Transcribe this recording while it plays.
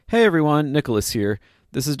Hey everyone, Nicholas here.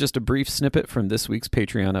 This is just a brief snippet from this week's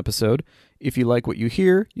Patreon episode. If you like what you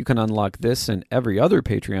hear, you can unlock this and every other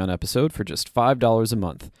Patreon episode for just $5 a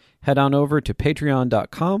month. Head on over to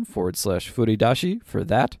patreon.com/furidashi for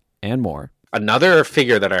that and more. Another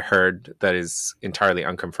figure that I heard that is entirely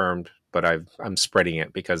unconfirmed, but I'm spreading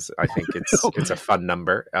it because I think it's a fun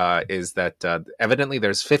number, is that evidently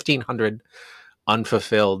there's 1,500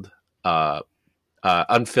 unfulfilled,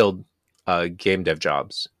 unfilled game dev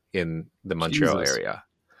jobs in the Montreal Jesus. area.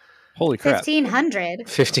 Holy crap. 1,500.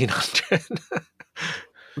 1,500.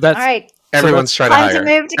 That's All right. Everyone's trying to Time hire. to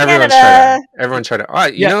move to Everyone's Canada. Everyone's trying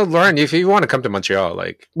to. You know, Lauren, if you want to come to Montreal,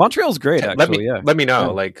 like Montreal's great, actually. let me know. Yeah.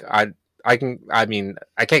 Like I can. I mean,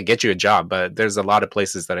 I can't get you a job, but there's a lot of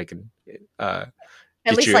places that I can get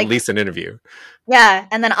least you like at least an interview. Yeah,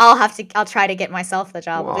 and then I'll try to get myself the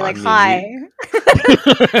job. I'll be Well, like, I hi.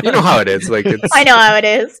 You know how it is. Like it's. I know how it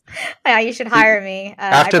is. Yeah, you should hire me.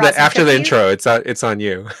 After the cookies. intro, it's on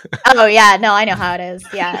you. Oh yeah, no, I know how it is.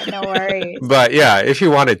 Yeah, no worries. But yeah, if you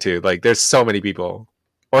wanted to, like, there's so many people.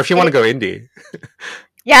 Or if you want to go indie.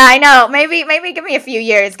 Yeah, I know. Maybe give me a few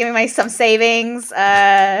years. Give me some savings.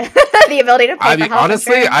 The ability to pay for health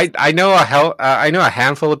honestly, insurance. I know a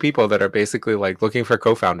handful of people that are basically like looking for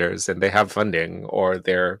co-founders and they have funding, or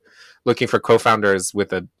they're looking for co-founders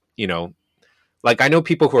with a, like I know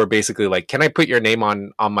people who are basically like, can I put your name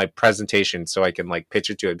on my presentation so I can like pitch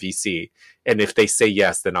it to a VC? And if they say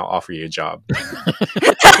yes, then I'll offer you a job.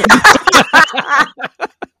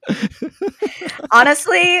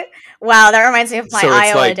 Honestly, wow, that reminds me of my So it's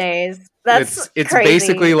Iowa like- days. That's it's crazy.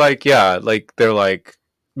 basically like, yeah, like they're like,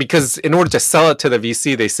 because in order to sell it to the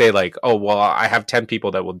VC, they say like, oh, well, I have 10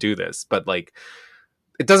 people that will do this. But like,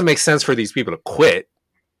 it doesn't make sense for these people to quit.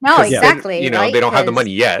 No, 'cause exactly. They, right? they don't have the 'Cause-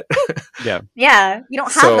 money yet. Yeah, you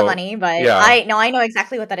don't have So, the money, but yeah. I know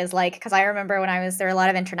exactly what that is like, because I remember when there were a lot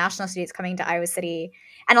of international students coming to Iowa City,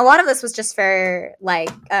 and a lot of this was just for like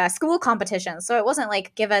school competitions. So it wasn't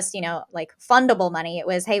like give us like fundable money. It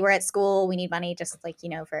was, hey, we're at school, we need money, just like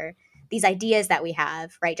for these ideas that we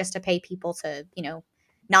have, right? Just to pay people to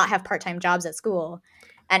not have part-time jobs at school.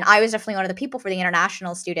 And I was definitely one of the people for the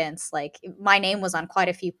international students. Like my name was on quite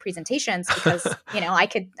a few presentations because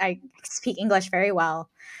I speak English very well.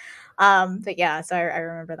 But yeah, so I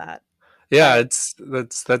remember that. Yeah,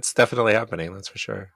 that's definitely happening. That's for sure.